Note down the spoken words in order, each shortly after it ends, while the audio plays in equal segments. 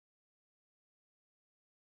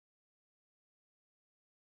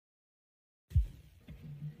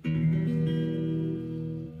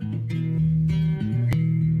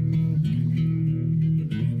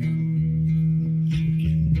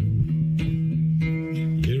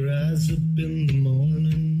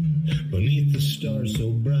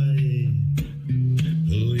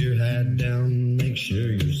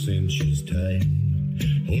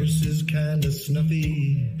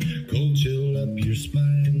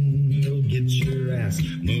get your ass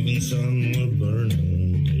moving, son, we're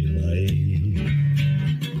burning daylight.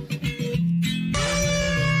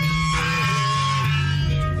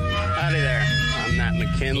 Howdy there, I'm Matt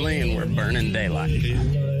McKinley and we're burning daylight. In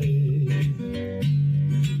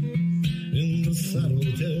the saddle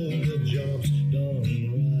till the job's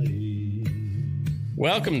done right.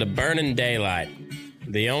 Welcome to Burning Daylight,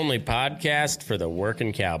 the only podcast for the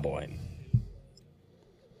working cowboy.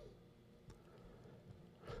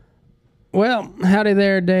 Well, howdy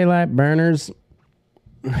there, daylight burners.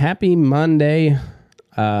 Happy Monday.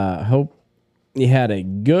 Hope you had a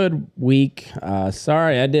good week.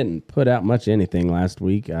 Sorry I didn't put out much anything last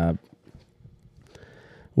week.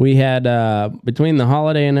 We had, between the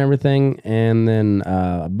holiday and everything, and then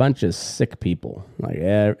a bunch of sick people. Like,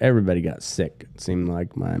 everybody got sick. It seemed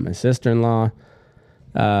like my sister-in-law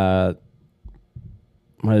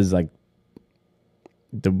was like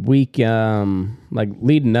the week, like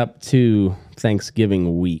leading up to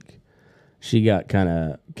Thanksgiving week. She got kind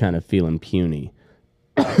of feeling puny.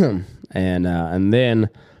 And then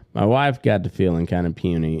my wife got to feeling kind of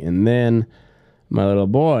puny, and then my little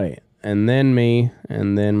boy, and then me,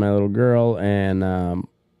 and then my little girl, and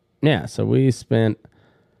so we spent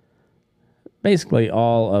basically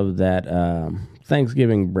all of that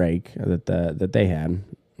Thanksgiving break that they had.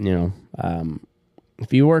 You know,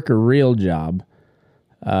 if you work a real job,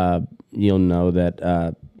 you'll know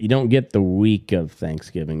that you don't get the week of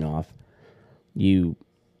Thanksgiving off. If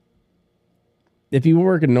you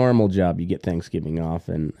work a normal job, you get Thanksgiving off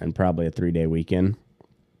and probably a 3-day weekend.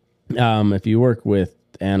 If you work with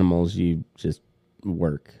animals, you just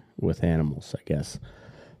work with animals, I guess.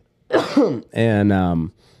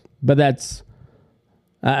 And but that's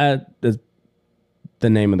the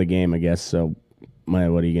name of the game, I guess. So, what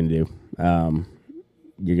are you gonna do?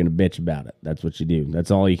 You're gonna bitch about it. That's what you do.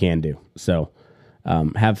 That's all you can do. So,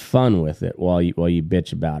 have fun with it while you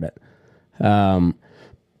bitch about it.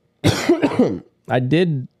 I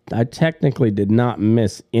technically did not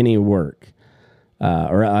miss any work,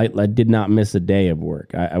 or I did not miss a day of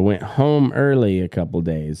work. I went home early a couple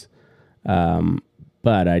days,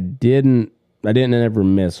 but I didn't ever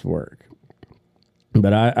miss work.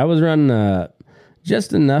 But I was running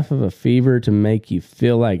just enough of a fever to make you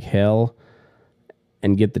feel like hell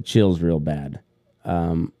and get the chills real bad,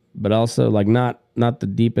 but also like not the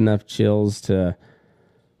deep enough chills to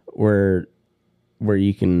where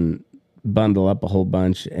you can bundle up a whole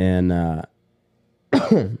bunch and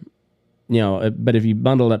but if you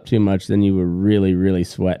bundled up too much, then you were really, really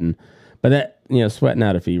sweating. But that, sweating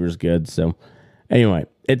out a fever is good. So anyway,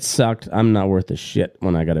 it sucked. I'm not worth a shit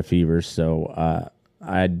when I got a fever, so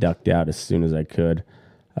I ducked out as soon as I could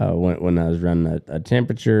when I was running a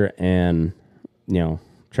temperature, and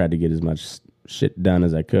tried to get as much shit done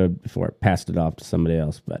as I could before I passed it off to somebody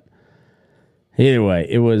else. But either way,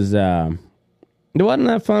 it wasn't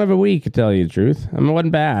that fun of a week, to tell you the truth. I mean, it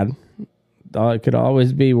wasn't bad. It could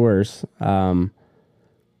always be worse. But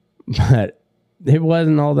it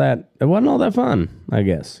wasn't all that fun, I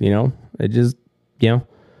guess. It just, it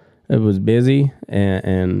was busy,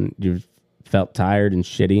 and you felt tired and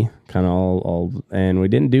shitty, kind of all, and we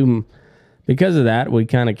didn't do, because of that, we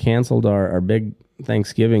kind of canceled our big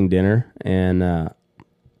Thanksgiving dinner, and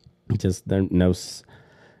just there no.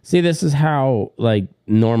 See, this is how like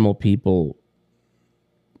normal people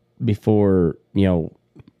before the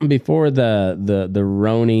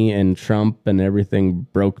Roni and Trump and everything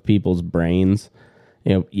broke people's brains.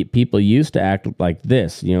 People used to act like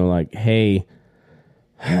this. Like, hey,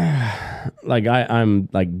 like I'm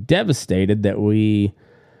like devastated that we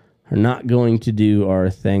are not going to do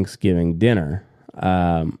our Thanksgiving dinner.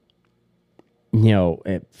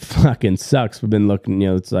 It fucking sucks. We've been looking.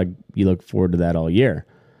 It's like you look forward to that all year.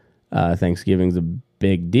 Thanksgiving's a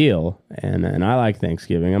big deal, and I like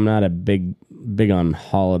Thanksgiving. I'm not a big on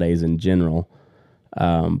holidays in general,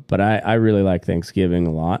 but I really like Thanksgiving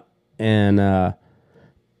a lot. And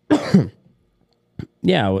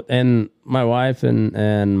and my wife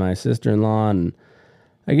and my sister-in-law, and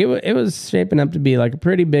like it was shaping up to be like a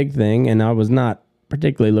pretty big thing, and I was not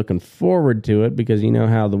particularly looking forward to it, because you know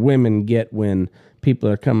how the women get when people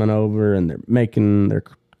are coming over and they're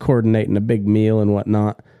coordinating a big meal and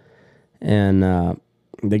whatnot, and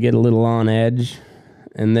they get a little on edge,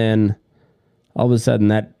 and then all of a sudden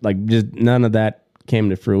that, like, just none of that came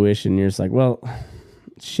to fruition. You're just like, well,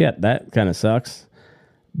 shit, that kind of sucks.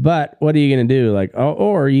 But what are you going to do? Like,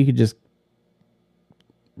 or you could just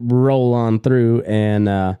roll on through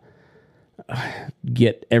and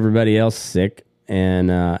get everybody else sick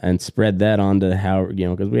and spread that onto how,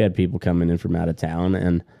 because we had people coming in from out of town,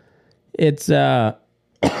 and it's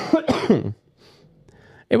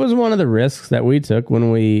it was one of the risks that we took when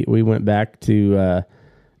we went back to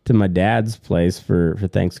my dad's place for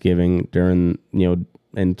Thanksgiving during,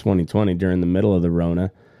 in 2020 during the middle of the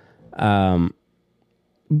Rona.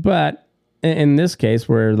 But in this case,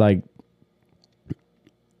 where like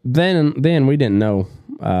then we didn't know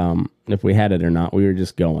if we had it or not. We were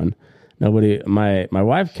just going. Nobody. My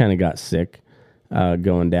wife kind of got sick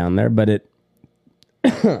going down there, but it.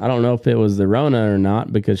 I don't know if it was the Rona or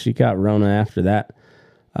not because she got Rona after that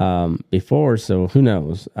before. So who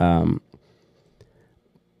knows?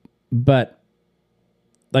 But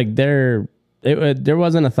like there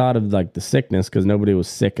wasn't a thought of like the sickness because nobody was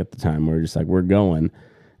sick at the time. We were just like, we're going.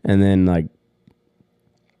 And then like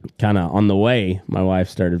kind of on the way, my wife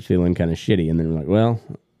started feeling kind of shitty. And then we're like, well,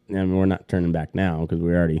 I mean, we're not turning back now because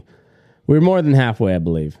we were more than halfway, I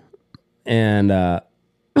believe. And,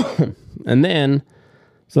 and then,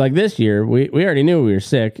 so like this year, we already knew we were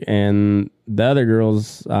sick, and the other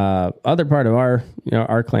girls, other part of our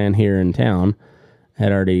clan here in town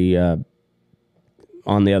had already,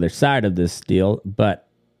 on the other side of this deal, but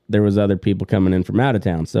there was other people coming in from out of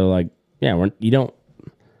town. So like, yeah, you don't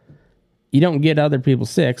get other people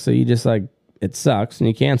sick. So you just like, it sucks and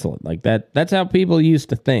you cancel it like that. That's how people used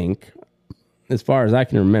to think as far as I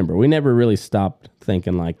can remember. We never really stopped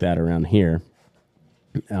thinking like that around here.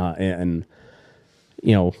 And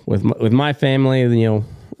with my family,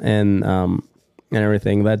 and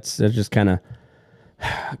everything, that's just kind of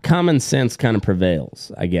common sense kind of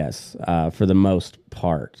prevails, I guess, for the most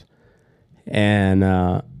part. And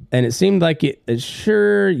it seemed like it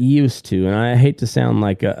sure used to, and I hate to sound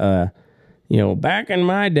like back in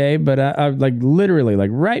my day, but I like literally like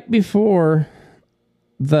right before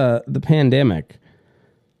the pandemic,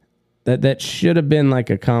 that should have been like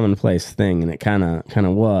a commonplace thing, and it kind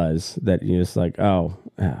of was, that you're just like, oh,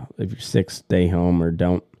 if you're sick, stay home, or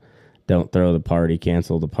don't throw the party,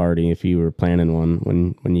 cancel the party if you were planning one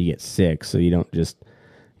when you get sick, so you don't just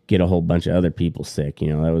get a whole bunch of other people sick.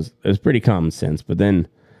 It was pretty common sense. But then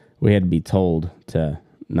we had to be told to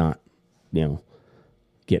not,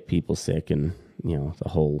 get people sick, and the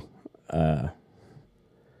whole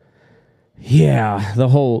the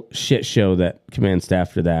whole shit show that commenced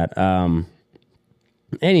after that.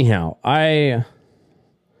 Anyhow,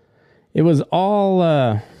 it was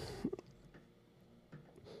all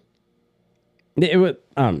it was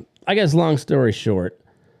I guess, long story short,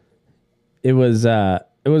 it was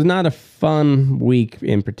not a fun week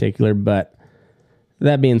in particular, but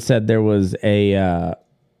that being said, there was a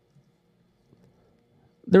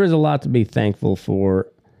lot to be thankful for,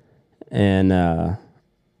 and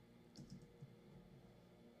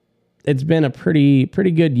it's been a pretty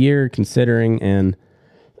good year considering, and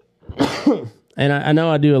and I know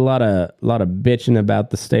I do a lot of bitching about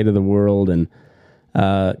the state of the world, and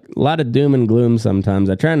a lot of doom and gloom sometimes.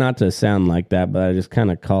 I try not to sound like that, but I just kind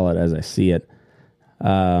of call it as I see it.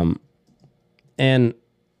 And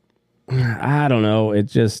I don't know.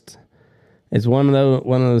 It's one of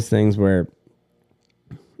those things where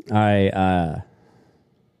I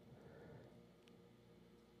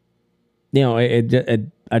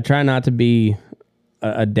I try not to be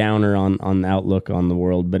a downer on the outlook on the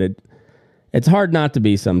world, but it's hard not to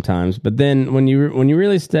be sometimes. But then when you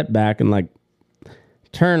really step back and like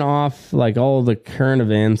turn off like all the current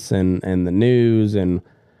events and the news and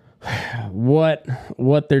what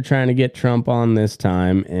they're trying to get Trump on this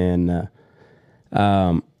time, and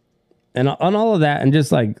on all of that, and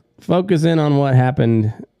just like focus in on what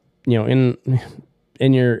happened, internally,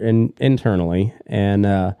 and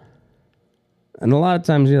a lot of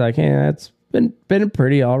times you're like, hey, that's been a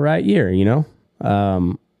pretty all right year,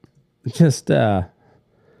 just go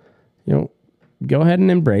ahead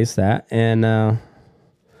and embrace that, and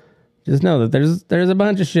just know that there's a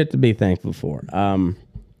bunch of shit to be thankful for.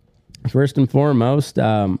 First and foremost,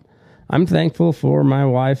 I'm thankful for my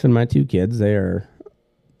wife and my two kids. They're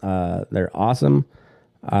awesome.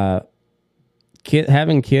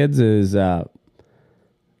 Having kids is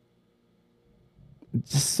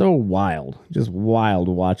just so wild,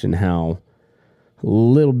 watching how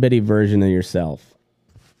little bitty version of yourself,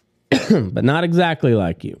 but not exactly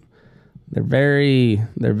like you. They're very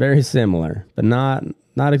similar, but not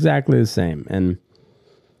exactly the same. And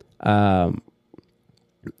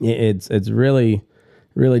it's really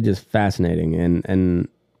just fascinating. And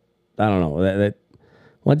I don't know that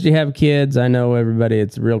once you have kids, I know everybody,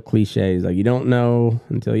 it's real cliches. Like, you don't know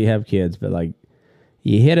until you have kids, but like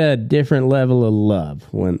you hit a different level of love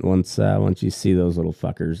once you see those little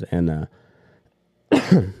fuckers. And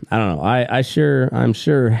I don't know. I'm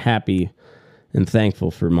sure happy and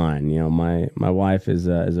thankful for mine. My wife is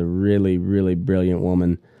a really, really brilliant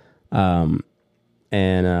woman.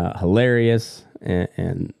 and hilarious,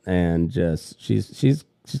 and just she's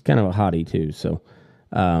kind of a hottie too. So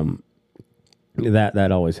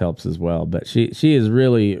that always helps as well. But she is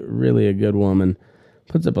really a good woman.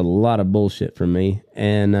 Puts up a lot of bullshit for me,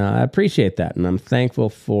 and I appreciate that, and I'm thankful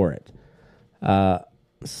for it.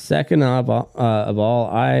 Second of all,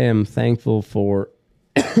 I am thankful for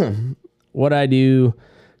what I do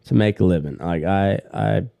to make a living. Like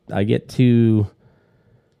I get to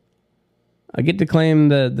claim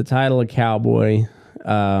the title of cowboy,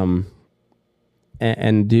 and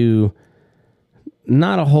do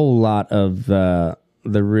not a whole lot of the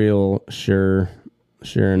real sure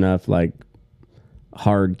enough, like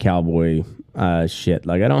hard cowboy shit.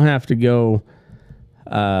 Like I don't have to go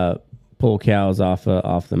pull cows off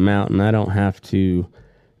the mountain. I don't have to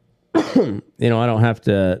I don't have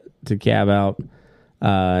to cab out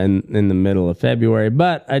in the middle of February,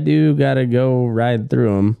 but I do got to go ride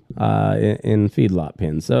through them in feedlot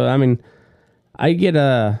pens. So I mean, I get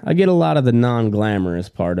a lot of the non-glamorous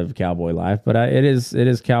part of cowboy life, but it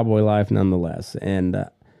is cowboy life nonetheless, and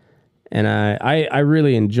I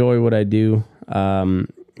really enjoy what I do.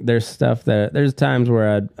 There's times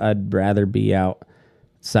where I'd rather be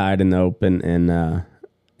outside in the open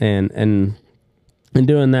and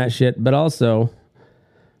doing that shit, but also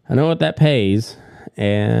I know what that pays,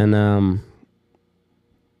 and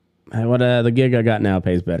the gig I got now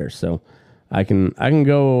pays better, so I can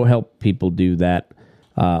go help people do that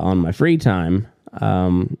on my free time,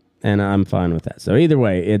 and I'm fine with that. So either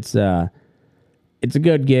way, it's a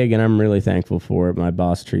good gig, and I'm really thankful for it. My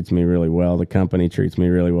boss treats me really well. The company treats me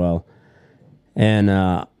really well, and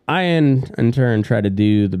I in turn try to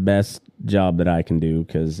do the best job that I can do,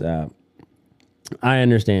 because I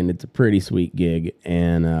understand it's a pretty sweet gig,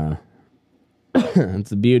 and it's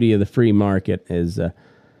the beauty of the free market is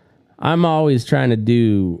I'm always trying to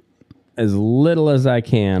do as little as I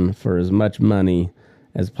can for as much money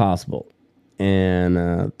as possible. And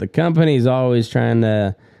the company's always trying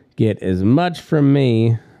to get as much from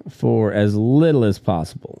me for as little as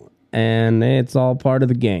possible. And it's all part of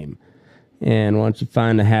the game. And once you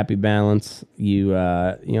find a happy balance,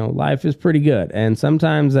 life is pretty good. And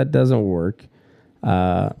sometimes that doesn't work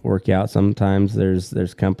out. Sometimes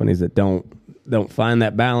there's companies that don't find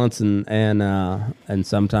that balance, and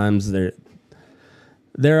sometimes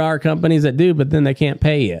there are companies that do, but then they can't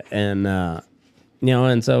pay you. And,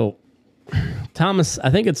 and so I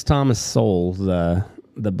think it's Thomas Sowell, the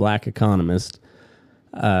black economist,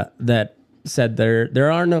 that said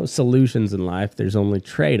there are no solutions in life. There's only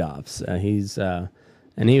trade-offs. And he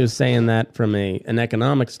was saying that from an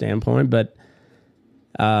economic standpoint, but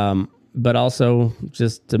also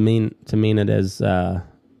just to mean it as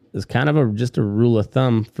kind of just a rule of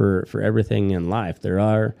thumb for everything in life. There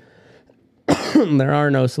are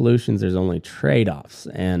no solutions. There's only trade-offs,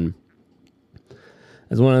 and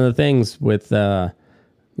as one of the things with feedlots,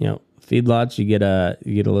 you get a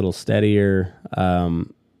little steadier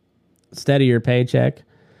paycheck.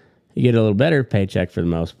 You get a little better paycheck for the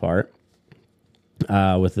most part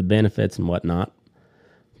with the benefits and whatnot.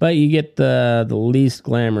 But you get the least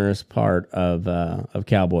glamorous part of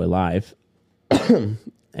cowboy life,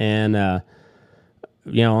 and on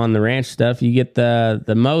the ranch stuff, you get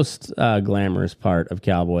the most glamorous part of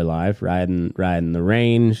cowboy life, riding the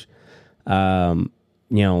range, that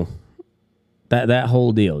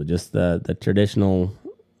whole deal, just the traditional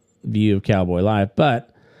view of cowboy life. But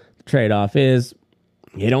the trade-off is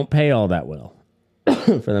you don't pay all that well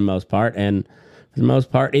for the most part, and for the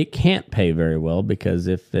most part, it can't pay very well, because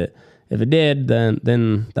if it did,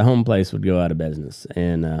 then the home place would go out of business,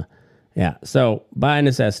 and so by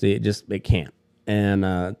necessity, it can't.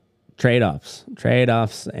 And trade-offs,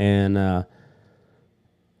 and I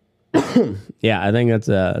think it's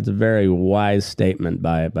a very wise statement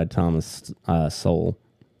by Thomas Sowell.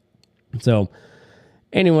 So,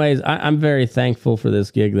 anyways, I'm very thankful for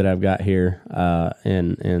this gig that I've got here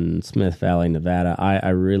in Smith Valley, Nevada. I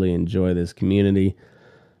really enjoy this community.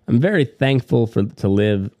 I'm very thankful to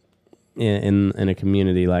live in a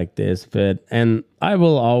community like this. And I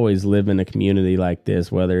will always live in a community like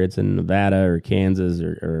this, whether it's in Nevada or Kansas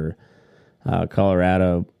or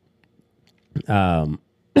Colorado,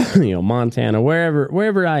 Montana,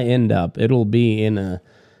 wherever I end up, it'll be in a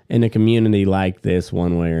community like this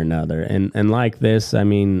one way or another. And like this, I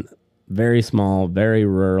mean, very small, very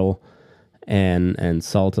rural, and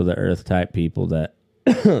salt of the earth type people that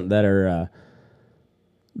that are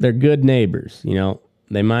they're good neighbors.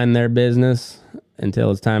 They mind their business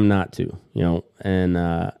until it's time not to. And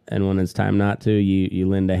when it's time not to, you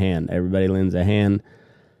lend a hand. Everybody lends a hand,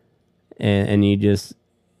 and you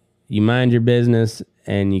you mind your business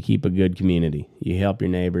and you keep a good community. You help your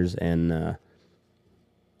neighbors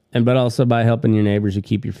but also by helping your neighbors, you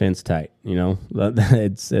keep your fence tight. You know,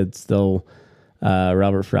 it's still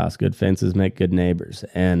Robert Frost. Good fences make good neighbors,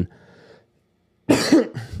 and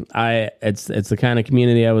it's the kind of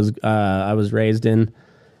community I was raised in,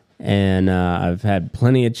 and I've had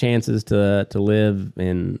plenty of chances to live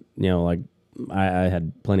in. You know, like I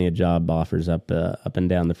had plenty of job offers up and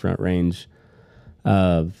down the Front Range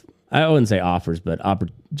of, I wouldn't say offers, but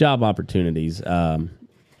job opportunities,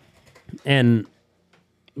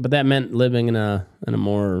 but that meant living in a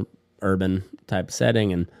more urban type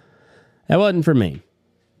setting, and that wasn't for me.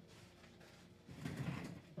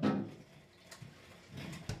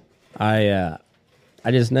 I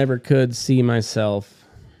just never could see myself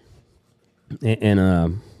in a,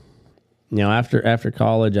 you know, after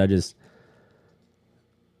college. I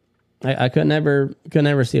could never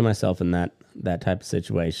see myself in that type of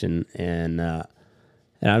situation, and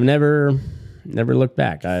I've never looked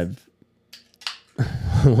back.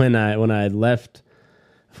 When I left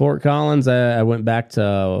Fort Collins, I went back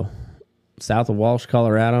to south of Walsh,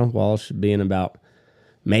 Colorado. Walsh being about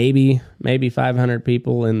maybe 500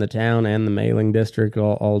 people in the town and the mailing district,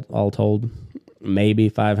 all told, maybe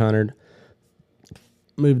 500.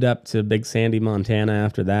 Moved up to Big Sandy, Montana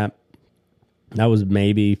after that. That was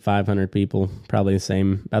maybe 500 people, probably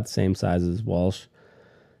about the same size as Walsh.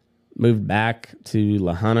 Moved back to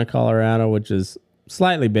La Junta, Colorado, which is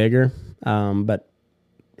slightly bigger, but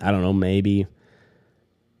I don't know, maybe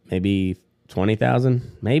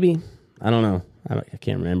 20,000, maybe. I don't know. I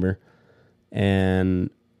can't remember. And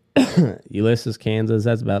Ulysses, Kansas,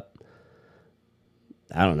 that's about,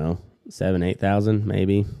 I don't know, 8,000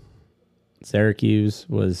 maybe. Syracuse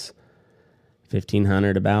was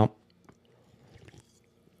 1,500 about.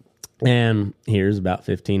 And here's about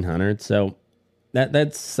 1,500. So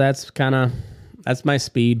that's my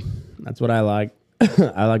speed. That's what I like.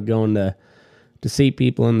 I like going to see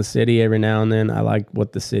people in the city every now and then. I like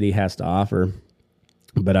what the city has to offer,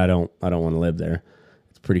 but I don't want to live there.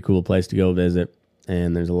 It's a pretty cool place to go visit,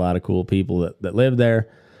 and there's a lot of cool people that live there.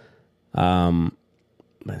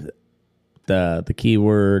 The key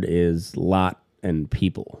word is lot and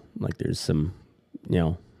people. Like there's some, you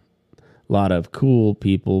know, lot of cool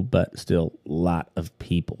people, but still lot of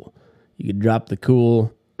people. You could drop the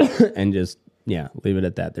cool and just, leave it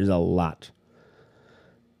at that. There's a lot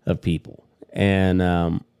of people. And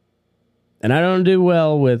I don't do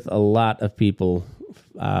well with a lot of people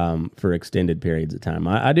for extended periods of time.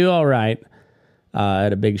 I do all right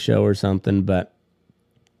at a big show or something, but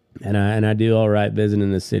I do all right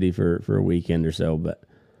visiting the city for a weekend or so. But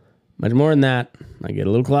much more than that, I get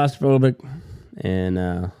a little claustrophobic,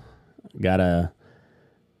 and gotta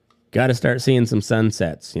start seeing some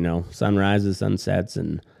sunsets. You know, sunrises, sunsets,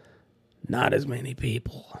 and not as many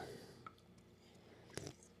people.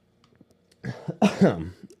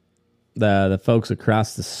 The folks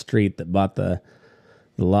across the street that bought the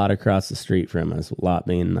lot across the street from us, lot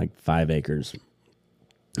being like 5 acres,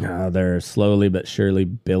 they're slowly but surely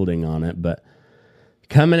building on it. But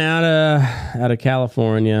coming out of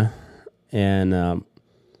California, and I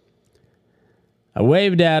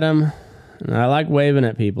waved at them, and I like waving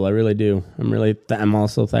at people. I really do. I'm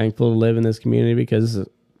also thankful to live in this community because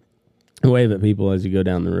I wave at people as you go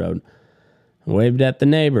down the road. I waved at the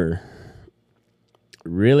neighbor,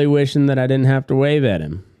 really wishing that I didn't have to wave at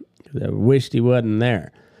him. I wished he wasn't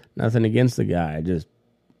there. Nothing against the guy. I just,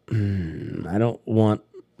 I don't want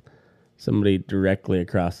somebody directly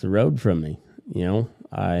across the road from me. You know,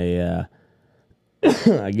 I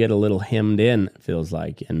get a little hemmed in, it feels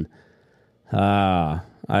like. And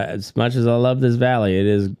as much as I love this valley, it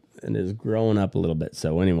is growing up a little bit.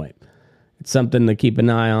 So anyway, it's something to keep an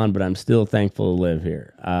eye on, but I'm still thankful to live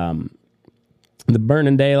here. The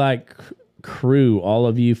Burning Daylight crew, all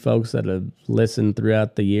of you folks that have listened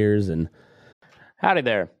throughout the years, and howdy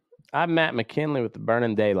there. I'm Matt McKinley with the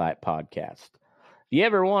Burning Daylight podcast. If you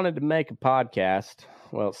ever wanted to make a podcast,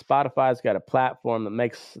 well, Spotify's got a platform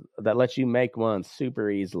that lets you make one super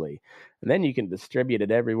easily, and then you can distribute it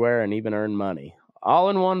everywhere and even earn money, all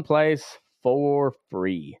in one place for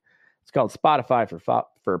free. It's called Spotify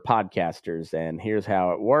for podcasters, and here's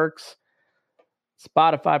how it works.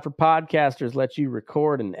 Spotify for podcasters lets you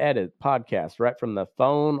record and edit podcasts right from the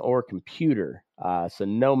phone or computer. So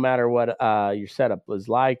no matter what your setup is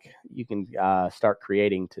like, you can start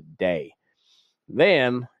creating today.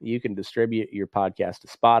 Then you can distribute your podcast to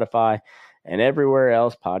Spotify and everywhere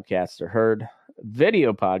else podcasts are heard.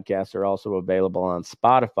 Video podcasts are also available on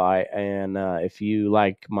Spotify. And if you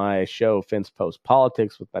like my show, Fence Post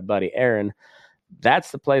Politics, with my buddy Aaron,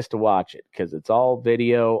 that's the place to watch it because it's all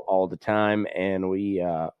video all the time, and we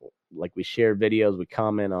share videos, we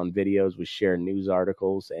comment on videos, we share news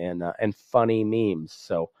articles and funny memes.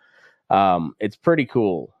 So it's pretty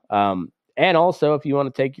cool. And also, if you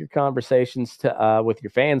want to take your conversations to with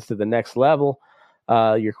your fans to the next level,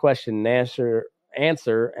 your question and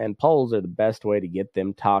answer and polls are the best way to get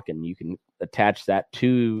them talking. You can attach that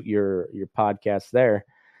to your podcast there,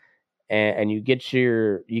 and you get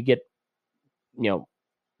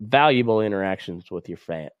valuable interactions with your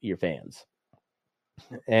fans.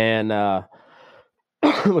 And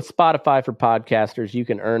with Spotify for podcasters, you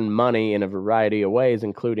can earn money in a variety of ways,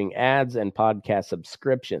 including ads and podcast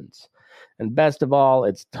subscriptions. And best of all,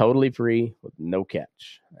 it's totally free with no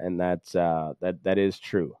catch, and that's that is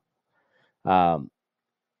true.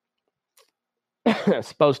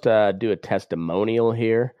 Supposed to do a testimonial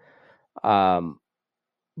here,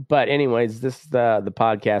 but anyways, this is the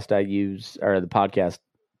podcast I use, or the podcast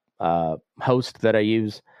host that I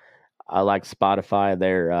use. I like Spotify.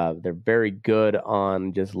 They're very good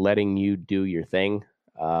on just letting you do your thing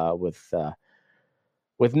with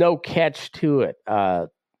no catch to it.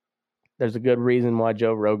 There's a good reason why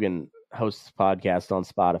Joe Rogan hosts podcasts on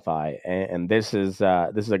Spotify, and this is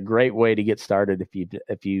a great way to get started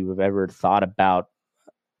if you've ever thought about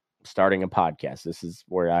starting a podcast. This is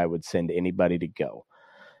where I would send anybody to go.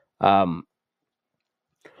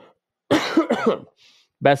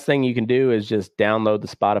 Best thing you can do is just download the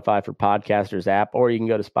Spotify for Podcasters app, or you can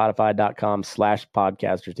go to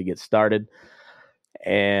spotify.com/podcasters to get started.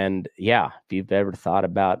 And yeah, if you've ever thought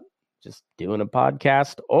about just doing a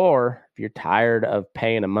podcast, or if you're tired of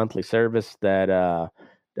paying a monthly service that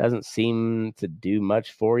doesn't seem to do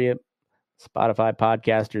much for you, Spotify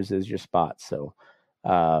Podcasters is your spot. So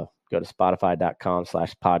go to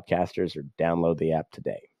spotify.com/podcasters or download the app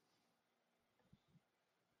today.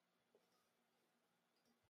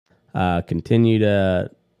 Continue to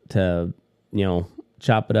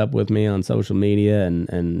chop it up with me on social media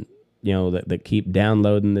and that keep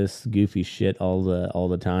downloading this goofy shit all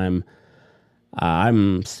the time.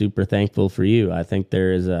 I'm super thankful for you. I think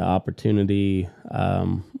there is an opportunity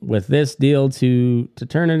with this deal to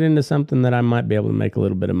turn it into something that I might be able to make a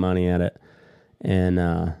little bit of money at it, and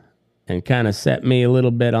kind of set me a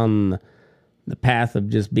little bit on the path of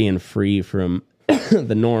just being free from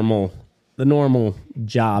the normal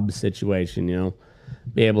job situation,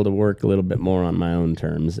 be able to work a little bit more on my own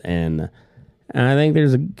terms. And I think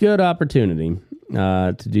there's a good opportunity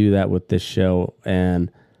to do that with this show. And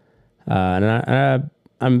I'm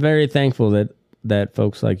very thankful that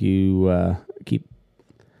folks like you keep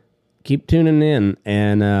tuning in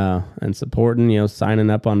and supporting, signing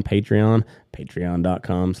up on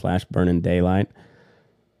patreon.com/burning-daylight.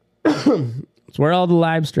 It's where all the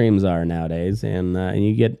live streams are nowadays. And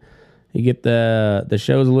you get the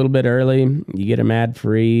shows a little bit early. You get them ad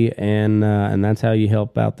free, and that's how you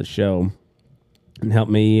help out the show and help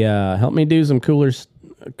me do some cooler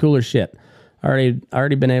shit.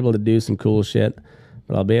 Already been able to do some cool shit,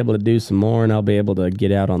 but I'll be able to do some more, and I'll be able to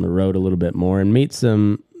get out on the road a little bit more and meet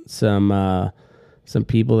some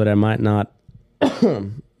people that I might not,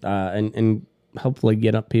 and hopefully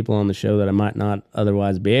get up people on the show that I might not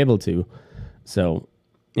otherwise be able to. So.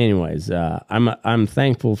 Anyways, I'm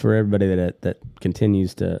thankful for everybody that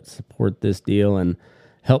continues to support this deal and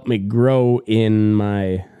help me grow in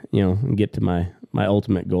my, and get to my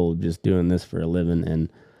ultimate goal of just doing this for a living, and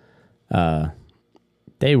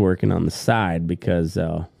day working on the side because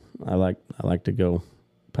I like to go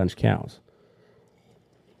punch cows.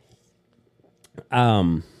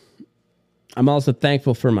 I'm also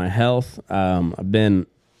thankful for my health. I've been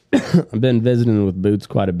visiting with Boots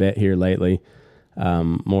quite a bit here lately.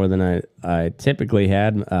 More than I typically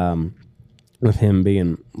had, with him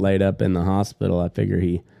being laid up in the hospital. I figure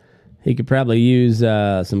he could probably use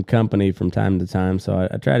some company from time to time, so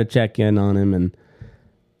I try to check in on him, and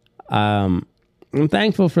I'm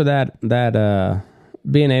thankful for that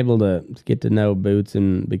being able to get to know Boots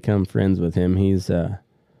and become friends with him. He's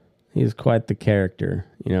quite the character.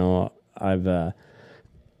 I've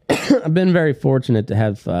I've been very fortunate to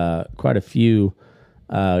have quite a few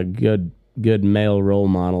good male role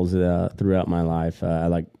models throughout my life. I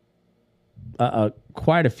like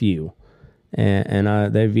quite a few,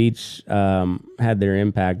 and they've each had their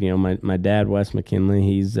impact. My dad, Wes McKinley.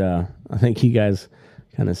 He's I think you guys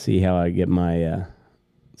kind of see how I get my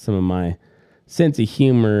some of my sense of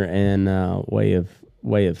humor and way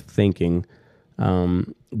of thinking.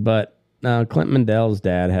 But Clint Mandell's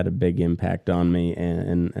dad had a big impact on me,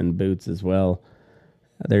 and Boots as well.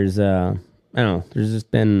 There's there's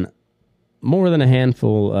just been more than a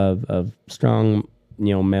handful of strong,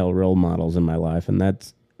 male role models in my life, and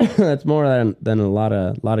that's that's more than a lot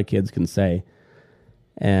of kids can say.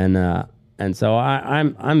 And so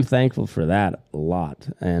I'm thankful for that a lot.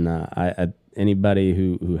 And I anybody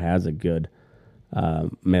who has a good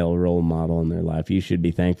male role model in their life, you should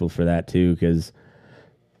be thankful for that too, because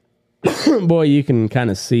boy, you can kind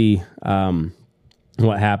of see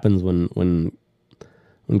what happens when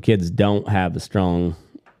kids don't have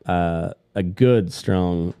a good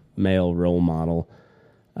strong male role model.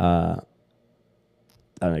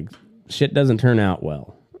 Shit doesn't turn out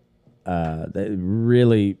well. That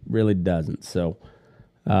really, really doesn't. So,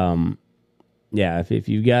 if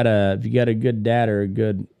you got a good dad or a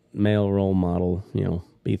good male role model,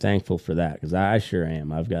 be thankful for that, because I sure am.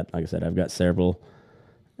 Like I said, I've got several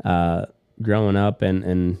growing up,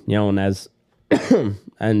 and as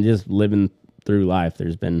and just living through life,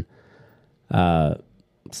 there's been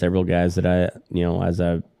several guys that as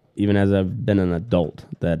I've been an adult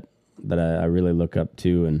that I really look up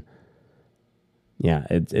to, and yeah,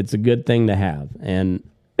 it's a good thing to have, and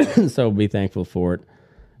so be thankful for it.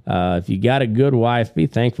 If you got a good wife, be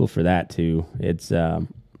thankful for that too. It's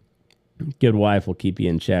good wife will keep you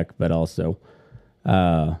in check, but also,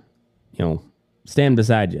 stand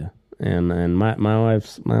beside you. And my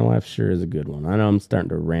wife sure is a good one. I know I'm starting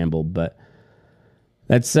to ramble, but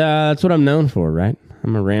that's what I'm known for, right?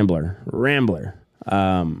 I'm a rambler.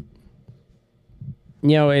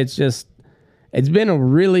 It's been a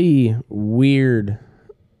really weird,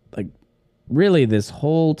 really this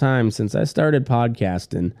whole time since I started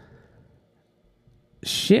podcasting,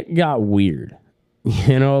 shit got weird.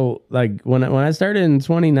 When I started in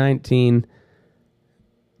 2019,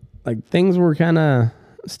 things were kind of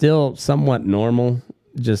still somewhat normal,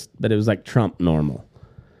 but it was like Trump normal.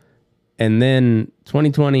 And then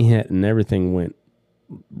 2020 hit and everything went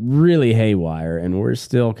really haywire, and we're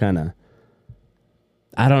still kind of,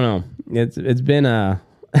 I don't know. It's been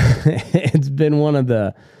it's been one of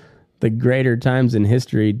the greater times in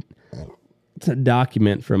history to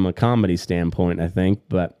document from a comedy standpoint, I think,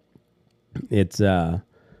 but it's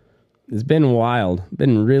been wild,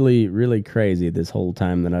 been really, really crazy this whole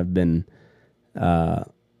time that I've been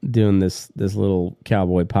doing this little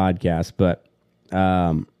cowboy podcast. But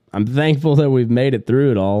I'm thankful that we've made it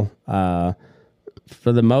through it all.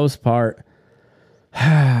 For the most part,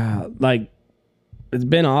 it's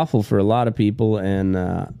been awful for a lot of people, and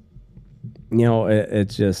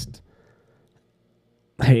it's just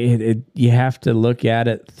you have to look at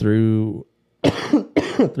it through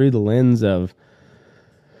through the lens of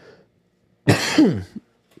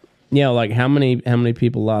how many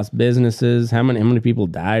people lost businesses, how many people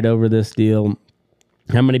died over this deal,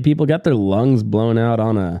 how many people got their lungs blown out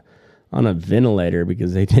on a ventilator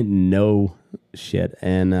because they didn't know shit,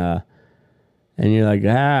 and you're like,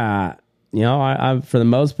 I for the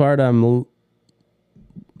most part, I'm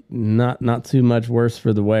not too much worse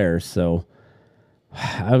for the wear. So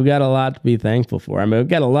I've got a lot to be thankful for. I've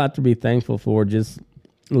got a lot to be thankful for just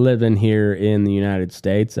living here in the United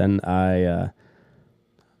States, and I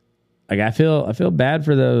feel bad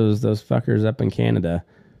for those fuckers up in Canada.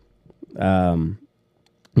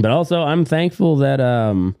 But also I'm thankful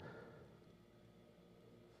that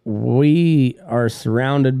we are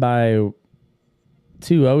surrounded by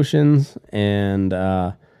 2 oceans and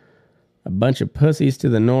a bunch of pussies to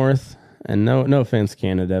the north. And no offense,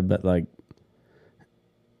 Canada, but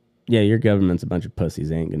your government's a bunch of pussies.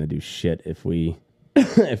 They ain't gonna do shit if we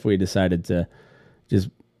if we decided to just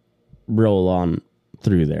roll on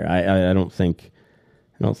through there. I don't think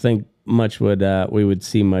much we would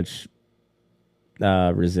see much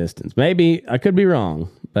resistance. Maybe I could be wrong,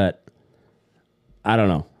 but I don't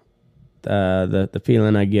know. The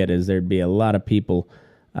feeling I get is there'd be a lot of people,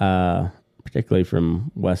 particularly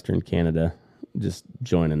from Western Canada, just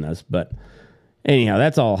joining us. But anyhow,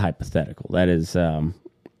 that's all hypothetical. That is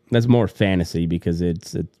that's more fantasy because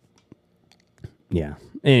it's yeah.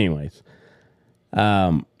 Anyways,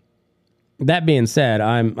 that being said,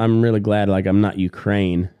 I'm really glad. I'm not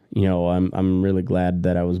Ukraine. I'm really glad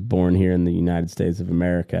that I was born here in the United States of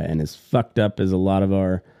America. And as fucked up as a lot of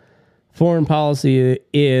our foreign policy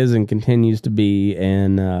is and continues to be,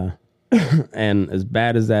 and and as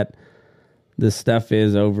bad as this stuff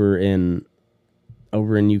is over in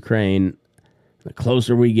Ukraine, the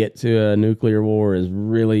closer we get to a nuclear war is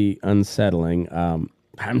really unsettling.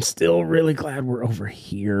 I'm still really glad we're over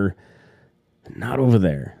here, not over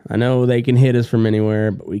there. I know they can hit us from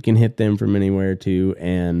anywhere, but we can hit them from anywhere too.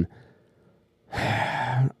 And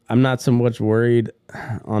I'm not so much worried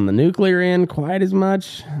on the nuclear end quite as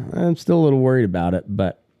much. I'm still a little worried about it,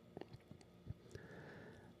 but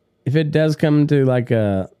if it does come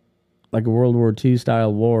to like a World War II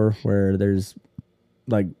style war where there's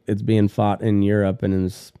like it's being fought in Europe, and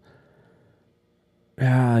it's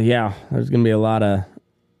yeah, there's gonna be a lot of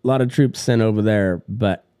troops sent over there,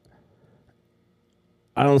 but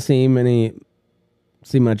I don't see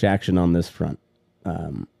much action on this front.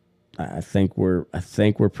 I think we're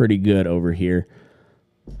pretty good over here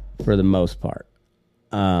for the most part.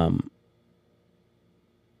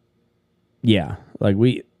 Yeah, like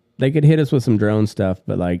they could hit us with some drone stuff,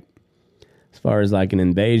 but like as far as like an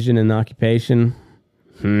invasion and occupation,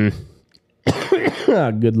 good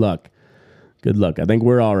luck. Good luck. I think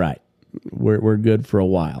we're all right. We're good for a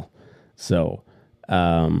while. So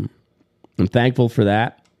I'm thankful for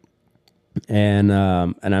that, and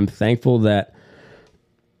I'm thankful that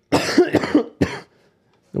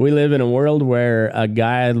we live in a world where a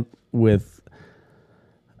guy with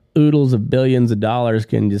oodles of billions of dollars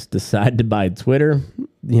can just decide to buy Twitter,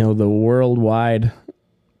 the worldwide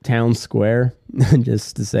town square,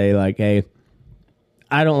 just to say like, hey,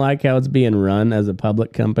 I don't like how it's being run as a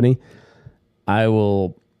public company. I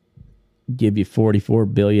will give you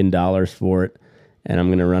 $44 billion for it, and I'm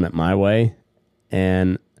going to run it my way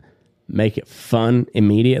and make it fun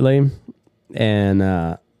immediately.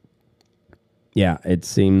 And yeah, it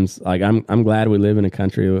seems like I'm glad we live in a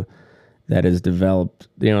country that is developed,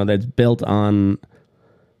 that's built on,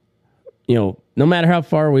 no matter how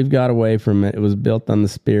far we've got away from it, it was built on the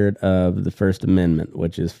spirit of the First Amendment,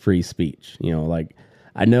 which is free speech. Like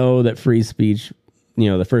I know that free speech,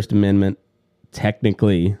 the First Amendment,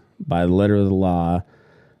 technically by the letter of the law,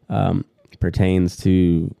 pertains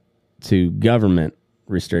to government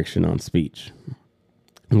restriction on speech,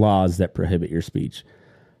 laws that prohibit your speech.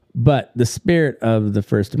 But the spirit of the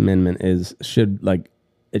First Amendment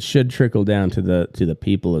should trickle down to the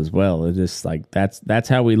people as well. It's just like that's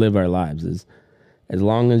how we live our lives. Is as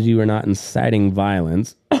long as you are not inciting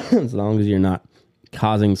violence, as long as you're not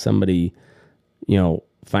causing somebody,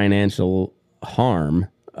 financial harm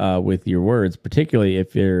with your words, particularly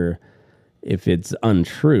if it's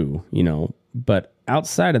untrue, But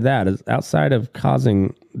outside of that, outside of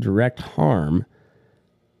causing direct harm,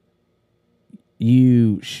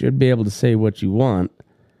 you should be able to say what you want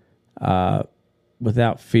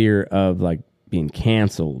without fear of like being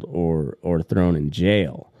canceled or thrown in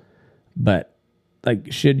jail. But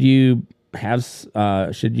like, should you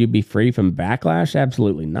be free from backlash?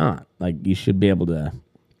 Absolutely not. Like, you should be able to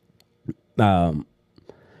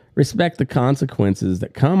respect the consequences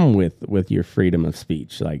that come with your freedom of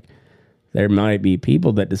speech. Like, there might be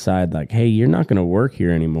people that decide like, hey, you're not going to work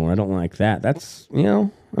here anymore. I don't like that. That's,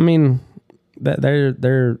 that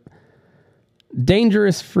they're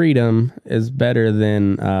dangerous freedom is better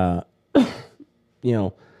than,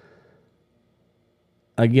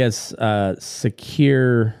 I guess,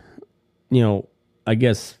 secure, I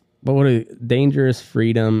guess, but dangerous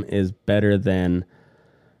freedom is better than,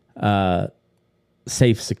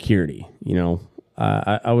 safe security.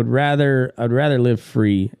 I would rather live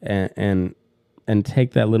free and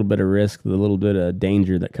take that little bit of risk, the little bit of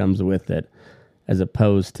danger that comes with it, as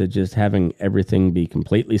opposed to just having everything be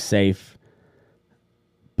completely safe,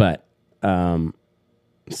 but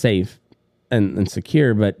safe and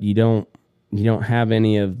secure, but you don't have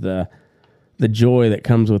any of the joy that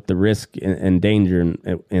comes with the risk and danger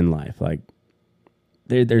in life. Like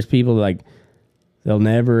there's people like they'll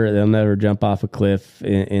never jump off a cliff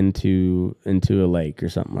into a lake or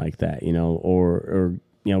something like that, or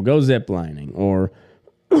go zip lining or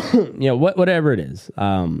whatever it is.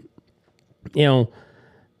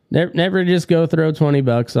 Never just go throw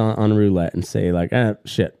 $20 on roulette and say like,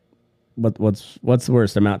 shit, what's the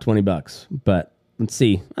worst? I'm out $20. But let's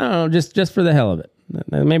see. I don't know, just for the hell of it.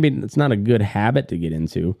 Maybe it's not a good habit to get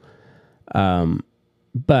into,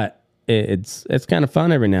 but it's kind of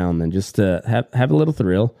fun every now and then just to have a little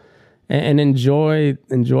thrill and enjoy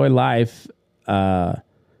life, and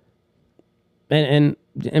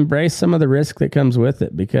embrace some of the risk that comes with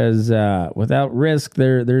it, because without risk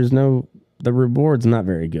the reward's not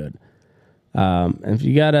very good. And if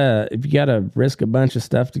you gotta risk a bunch of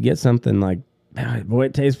stuff to get something, like, boy,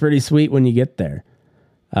 it tastes pretty sweet when you get there.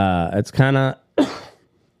 It's kind of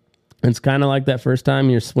like that first time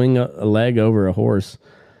you swing a leg over a horse,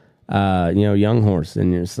 young horse,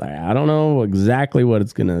 and you're just like, I don't know exactly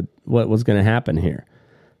what's gonna happen here.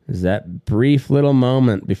 There's that brief little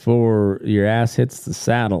moment before your ass hits the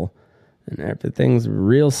saddle and everything's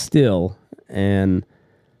real still, and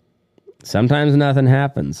sometimes nothing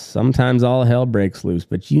happens. Sometimes all hell breaks loose,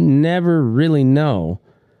 but you never really know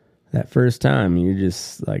that first time. You're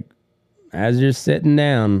just like, as you're sitting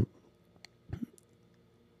down,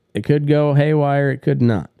 it could go haywire, it could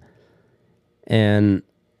not. And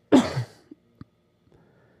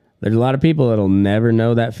There's a lot of people that'll never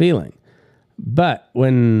know that feeling. But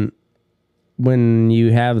when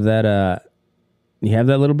you have that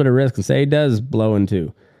little bit of risk, and say he does blow in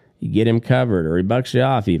two, you get him covered, or he bucks you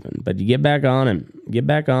off even, but you get back on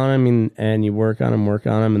him, and you work on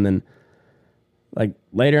him, and then like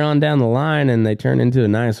later on down the line, and they turn into a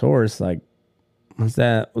nice horse. Like, was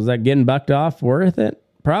that getting bucked off worth it?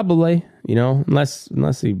 Probably,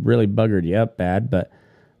 unless he really buggered you up bad. But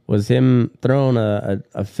was him throwing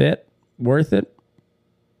a fit worth it?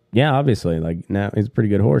 Yeah, obviously. Like, now he's a pretty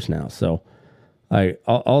good horse now. So, like,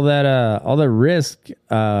 all the risk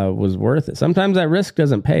was worth it. Sometimes that risk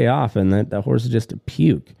doesn't pay off, and that horse is just a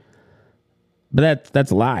puke. But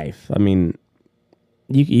that's life. I mean,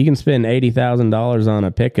 you can spend $80,000 on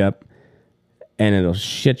a pickup, and it'll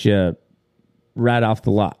shit you right off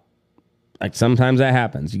the lot. Like, sometimes that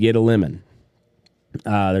happens. You get a lemon.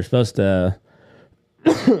 They're supposed to,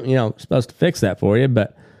 supposed to fix that for you,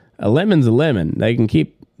 but a lemon's a lemon. They can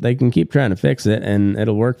keep trying to fix it, and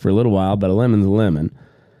it'll work for a little while. But a lemon's a lemon,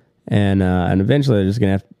 and eventually they're just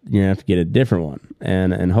gonna have to get a different one,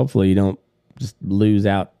 and hopefully you don't just lose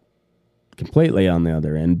out completely on the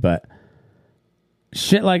other end. But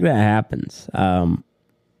shit like that happens.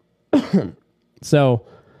 So,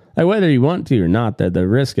 like, whether you want to or not, the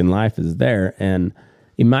risk in life is there, and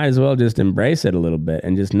you might as well just embrace it a little bit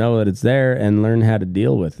and just know that it's there and learn how to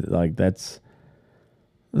deal with it. Like, that's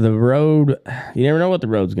the road. You never know what the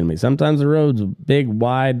road's going to be. Sometimes the road's big,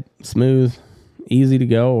 wide, smooth, easy to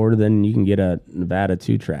go, or then you can get a Nevada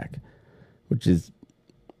 2-track, which is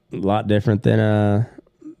a lot different than a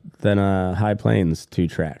High Plains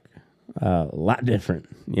 2-track. A lot different.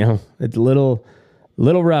 It's a little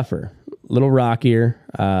rougher, a little rockier.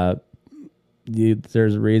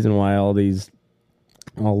 There's a reason why all these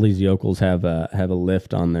yokels have a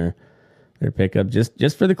lift on their pickup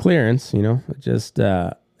just for the clearance.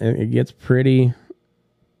 It gets pretty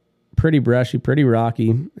brushy, pretty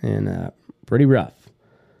rocky, and pretty rough.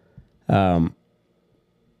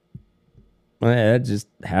 That's just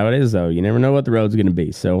how it is, though. You never know what the road's going to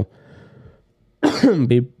be, so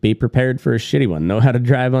be prepared for a shitty one. Know how to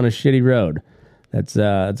drive on a shitty road. That's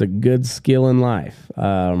a good skill in life,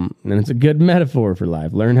 and it's a good metaphor for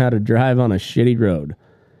life. Learn how to drive on a shitty road.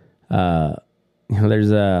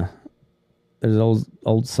 There's an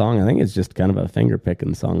old song. I think it's just kind of a finger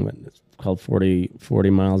picking song, but it's called 40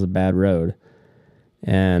 Miles of Bad Road.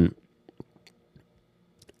 And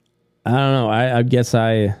I don't know. I guess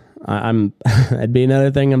I'm that'd be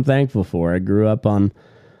another thing I'm thankful for. I grew up on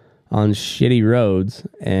shitty roads,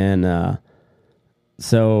 and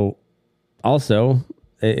so also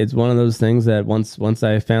it's one of those things that once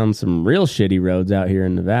I found some real shitty roads out here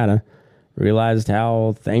in Nevada, realized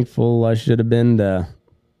how thankful I should have been to.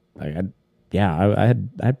 I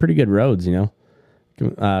had pretty good roads,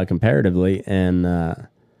 comparatively, and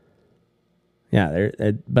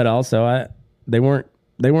but also they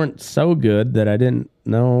weren't so good that I didn't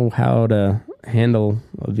know how to handle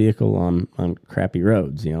a vehicle on crappy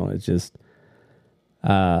roads. It's just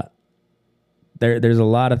there's a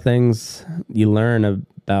lot of things you learn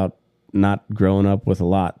about not growing up with a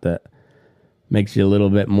lot that makes you a little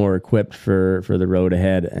bit more equipped for the road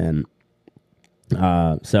ahead. And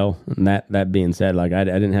so that being said, like, I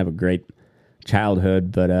didn't have a great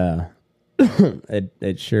childhood, but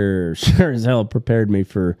it sure as hell prepared me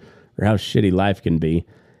for how shitty life can be.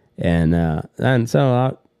 And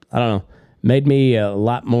so I don't know, made me a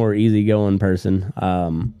lot more easygoing person.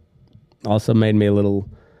 Also made me a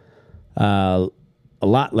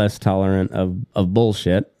lot less tolerant of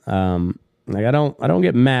bullshit. Like, I don't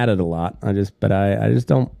get mad at a lot. I just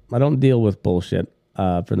don't deal with bullshit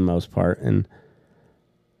for the most part. I'm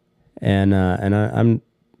not.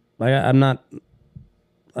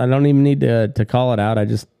 I don't even need to call it out. I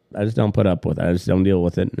just don't put up with it. I just don't deal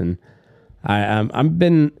with it. And I've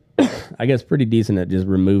been, I guess, pretty decent at just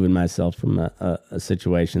removing myself from a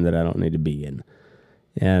situation that I don't need to be in.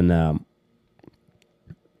 And I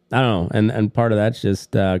don't know. And part of that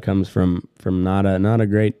just comes from not a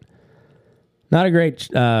great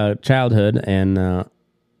childhood, and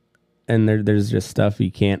there's just stuff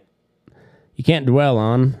you can't dwell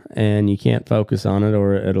on, and you can't focus on it,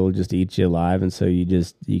 or it'll just eat you alive. And so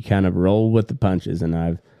you kind of roll with the punches.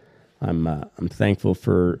 And I'm thankful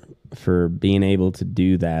for being able to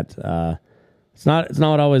do that. It's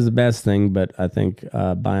not always the best thing, but I think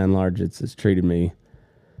by and large it's treated me.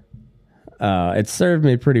 It served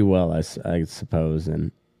me pretty well, I suppose.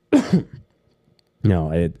 And I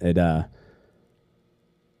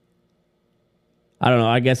don't know.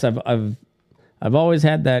 I guess I've always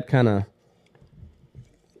had that kind of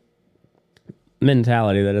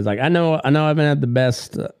mentality that is like, I know I haven't had the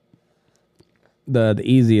best the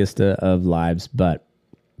easiest of lives, but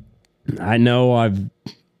I know I've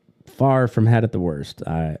far from had it the worst.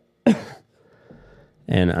 You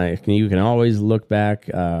can always look back.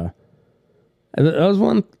 That was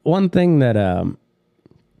one thing that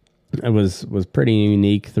it was pretty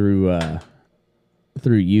unique through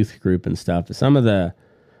youth group and stuff. Some of the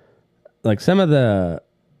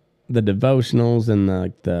devotionals and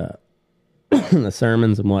the the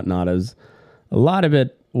sermons and whatnot, a lot of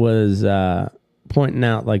it was pointing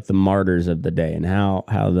out like the martyrs of the day and how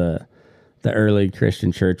the early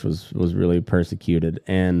Christian church was really persecuted,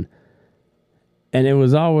 and it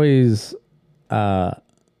was always a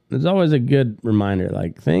good reminder,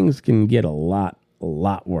 like things can get a lot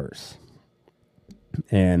worse,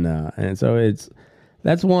 and so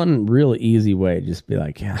that's one real easy way to just be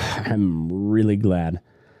like, yeah, I'm really glad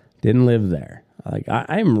didn't live there. Like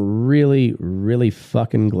I'm really, really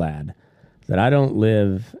fucking glad that I don't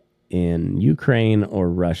live in Ukraine or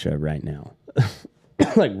Russia right now.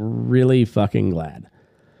 Like really fucking glad.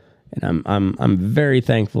 And I'm very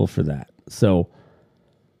thankful for that. So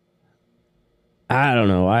I don't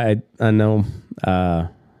know. I know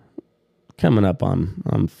coming up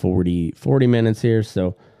on 40 minutes here.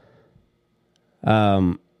 So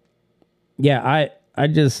yeah, I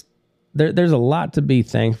just there's a lot to be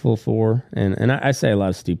thankful for, and I say a lot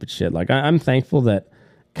of stupid shit. Like I'm thankful that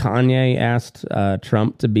Kanye asked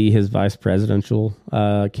Trump to be his vice presidential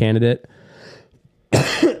candidate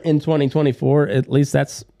in 2024. At least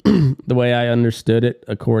that's the way I understood it,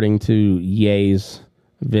 according to Ye's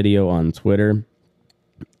video on Twitter.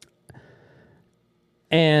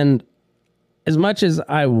 And as much as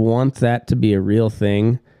I want that to be a real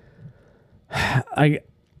thing, I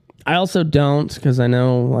also don't, because I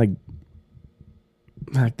know like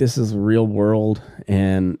this is the real world,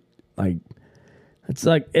 and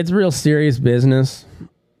it's real serious business,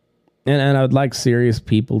 and I would like serious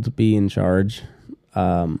people to be in charge,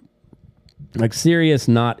 like serious,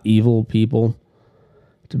 not evil people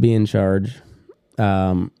to be in charge.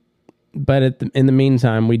 But in the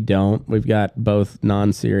meantime, we don't. We've got both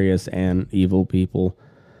non-serious and evil people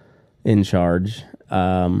in charge,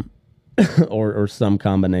 or some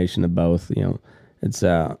combination of both. You know, it's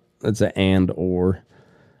a and or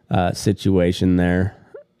situation there,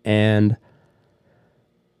 and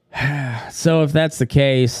so if that's the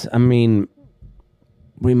case, I mean,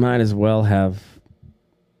 we might as well have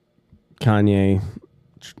Kanye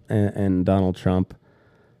and Donald Trump.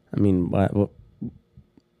 I mean, what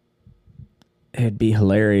it'd be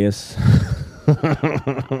hilarious.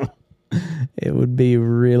 It would be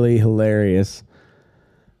really hilarious.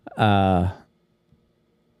 Yeah,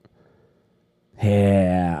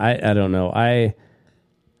 I don't know.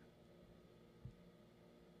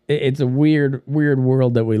 It's a weird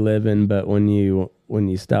world that we live in, but when you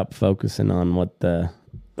stop focusing on what the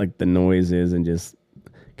noise is and just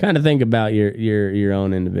kind of think about your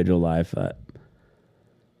own individual life.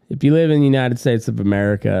 If you live in the United States of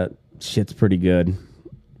America, shit's pretty good.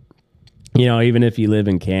 You know, even if you live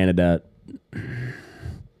in Canada,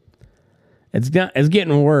 it's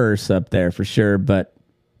getting worse up there for sure, but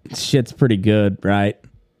shit's pretty good, right?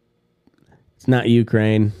 It's not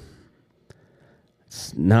Ukraine.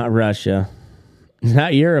 It's not Russia. It's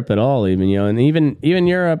not Europe at all, even, you know, and even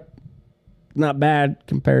Europe, not bad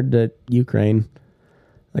compared to Ukraine.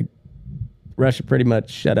 Like Russia pretty much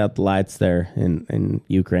shut out the lights there in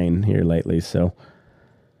Ukraine here lately. So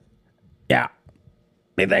yeah,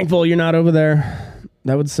 be thankful you're not over there.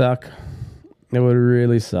 That would suck. It would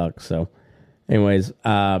really suck. So anyways,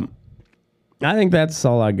 I think that's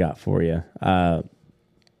all I got for you. You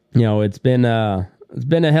know, it's been a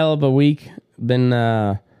hell of a week.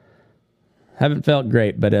 Haven't felt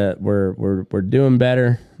great, but we're doing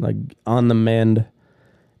better, like on the mend,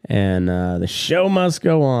 and the show must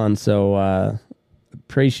go on. So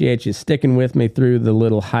appreciate you sticking with me through the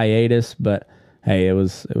little hiatus, but hey, it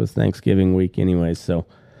was Thanksgiving week anyway, so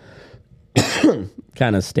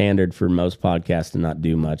kind of standard for most podcasts to not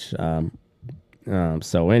do much.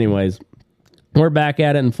 So anyways, we're back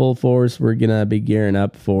at it in full force. We're gonna be gearing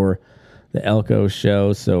up for the Elko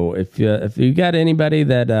show. So if you got anybody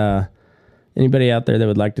out there that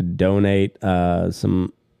would like to donate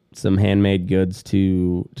some handmade goods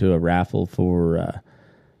to a raffle for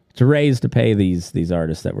to raise to pay these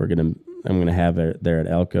artists that I'm gonna have there at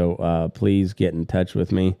Elko, please get in touch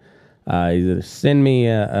with me. Either send me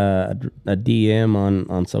a DM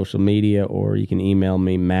on social media, or you can email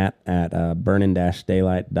me, Matt at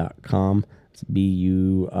burning-daylight.com. It's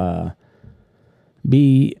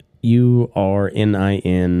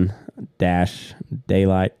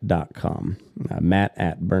BURNIN-daylight.com. Matt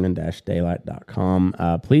at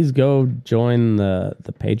burning-daylight.com. Please go join the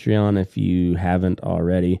Patreon if you haven't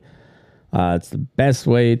already. It's the best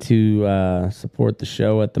way to support the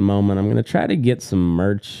show at the moment. I'm going to try to get some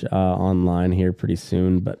merch online here pretty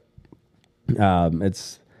soon, but I'm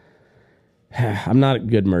not a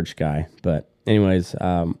good merch guy. But anyways,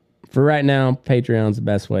 for right now, Patreon's the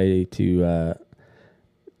best way to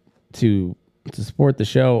support the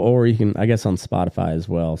show, or you can, I guess, on Spotify as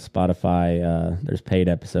well. Spotify, there's paid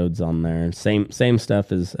episodes on there. Same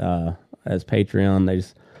stuff as Patreon. They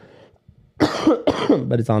just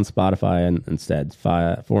but it's on Spotify instead. It's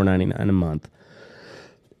 $4.99 a month.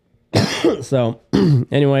 So,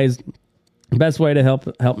 anyways, best way to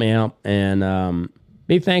help me out and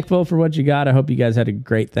be thankful for what you got. I hope you guys had a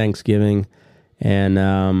great Thanksgiving, and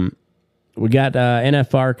we got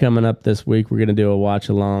NFR coming up this week. We're gonna do a watch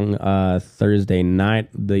along Thursday night,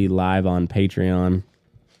 the live on Patreon,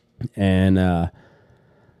 and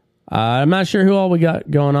I'm not sure who all we got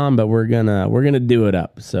going on, but we're gonna do it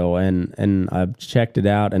up. So and I've checked it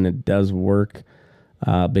out, and it does work.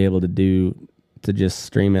 I'll be able to just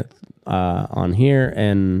stream it on here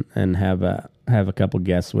and have a couple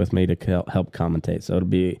guests with me to help commentate. So it'll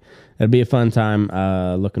be a fun time.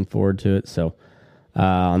 Looking forward to it. So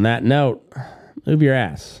on that note, move your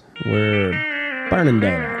ass. We're burning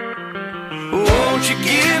daylight. Won't you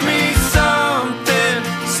give me